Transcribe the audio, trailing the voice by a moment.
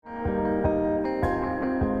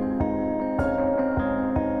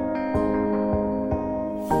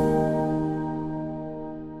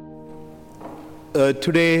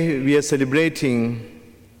Today we are celebrating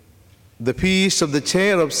the feast of the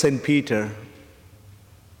chair of St. Peter.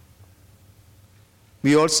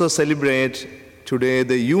 We also celebrate today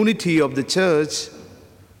the unity of the church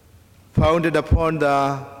founded upon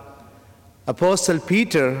the Apostle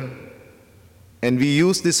Peter, and we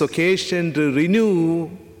use this occasion to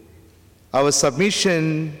renew our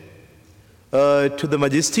submission to the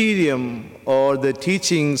magisterium or the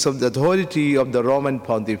teachings of the authority of the Roman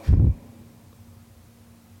Pontiff.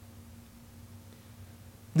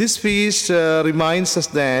 This feast reminds us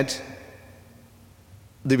that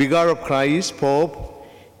the Vicar of Christ, Pope,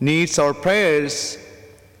 needs our prayers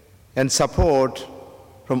and support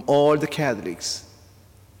from all the Catholics.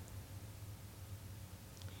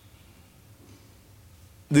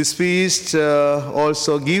 This feast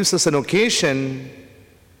also gives us an occasion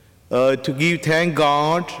to give thank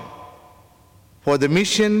God for the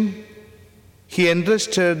mission He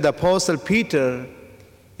entrusted the Apostle Peter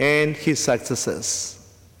and his successors.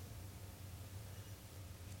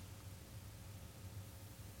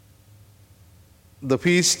 The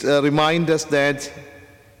feast reminds us that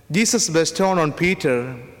Jesus bestowed on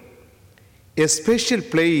Peter a special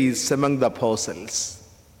place among the apostles.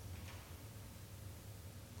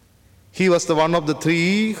 He was the one of the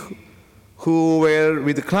three who were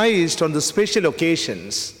with Christ on the special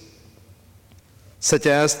occasions, such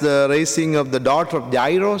as the raising of the daughter of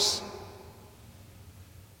Jairus,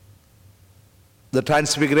 the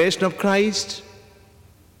transfiguration of Christ,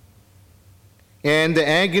 and the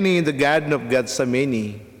agony in the Garden of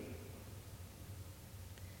Gethsemane.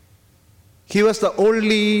 He was the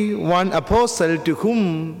only one apostle to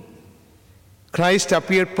whom Christ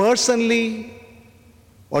appeared personally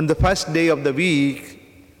on the first day of the week,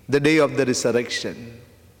 the day of the resurrection.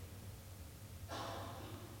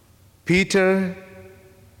 Peter,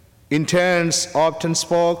 in turn, often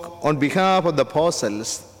spoke on behalf of the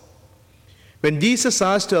apostles. When Jesus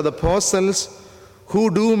asked the apostles, "Who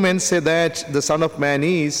do men say that the Son of Man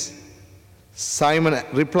is?" Simon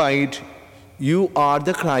replied, "You are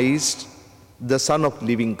the Christ, the Son of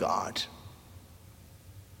living God."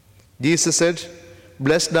 Jesus said,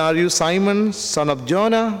 "Blessed are you, Simon, son of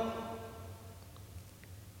Jonah,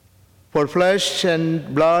 for flesh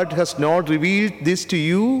and blood has not revealed this to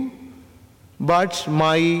you, but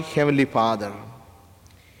my heavenly Father.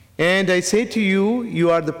 And I say to you,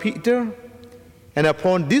 you are the Peter, and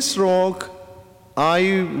upon this rock I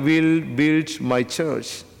will build my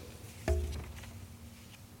church."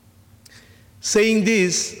 Saying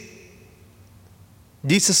this,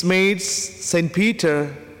 Jesus made St.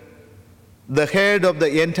 Peter the head of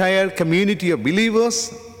the entire community of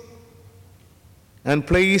believers and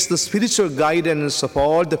placed the spiritual guidance of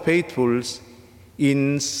all the faithful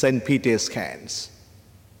in St. Peter's hands.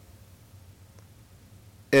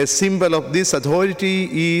 A symbol of this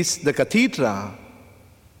authority is the cathedra,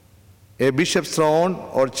 a bishop's throne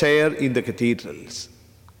or chair in the cathedrals.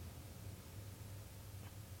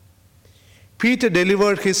 Peter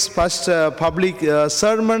delivered his first public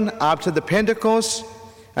sermon after the Pentecost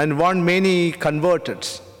and won many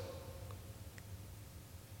converts.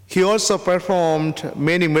 He also performed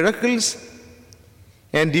many miracles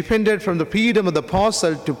and depended from the freedom of the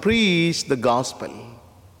apostle to preach the gospel.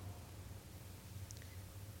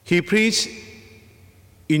 He preached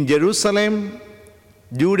in Jerusalem,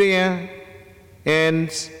 Judea, and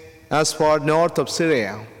as far north of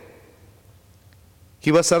Syria.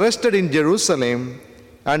 He was arrested in Jerusalem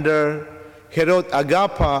under Herod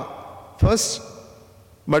Agrippa first,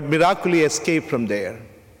 but miraculously escaped from there.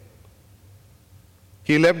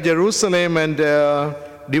 He left Jerusalem and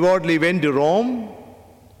devoutly went to Rome,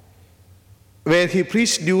 where he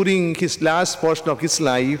preached during his last portion of his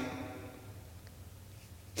life.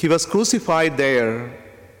 He was crucified there,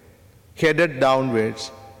 headed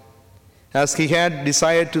downwards, as he had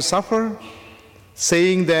desired to suffer,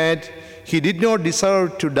 saying that he did not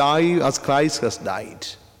deserve to die as Christ has died.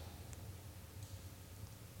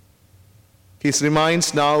 He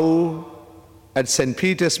remains now at St.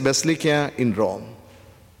 Peter's Basilica in Rome.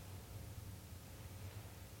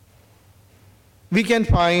 We can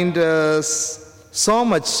find so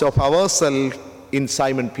much of ourselves in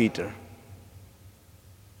Simon Peter.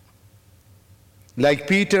 Like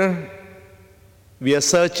Peter, we are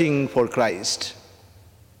searching for Christ.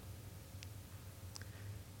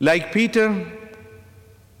 Like Peter,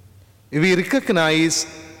 we recognize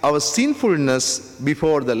our sinfulness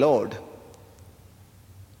before the Lord.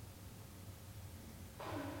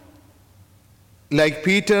 Like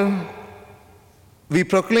Peter, we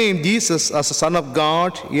proclaim Jesus as the Son of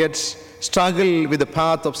God, yet struggle with the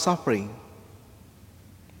path of suffering.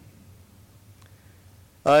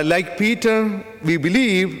 Like Peter, we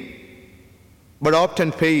believe but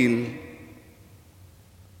often fail.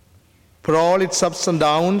 For all its ups and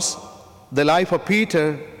downs, the life of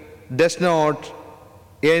Peter does not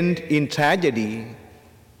end in tragedy,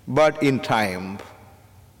 but in triumph.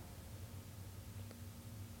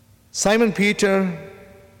 Simon Peter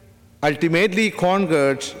ultimately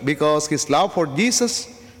conquered because his love for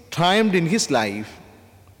Jesus triumphed in his life.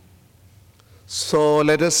 So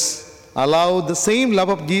let us allow the same love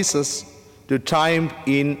of Jesus to triumph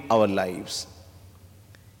in our lives.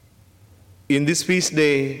 In this feast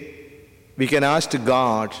day, we can ask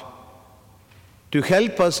God to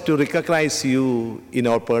help us to recognize you in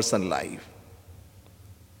our personal life.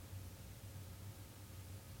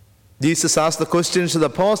 Jesus asked the questions to the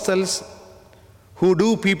apostles, who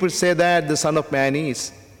do people say that the Son of Man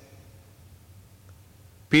is?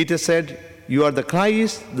 Peter said, you are the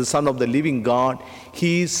Christ, the Son of the living God.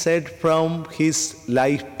 He said from his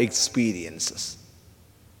life experiences.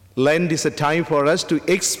 Lent is a time for us to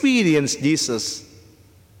experience Jesus.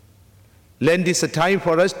 Lent is a time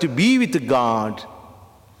for us to be with God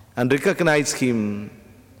and recognize Him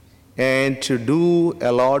and to do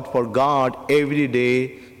a lot for God every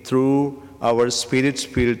day through our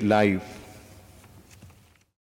spirit-filled life.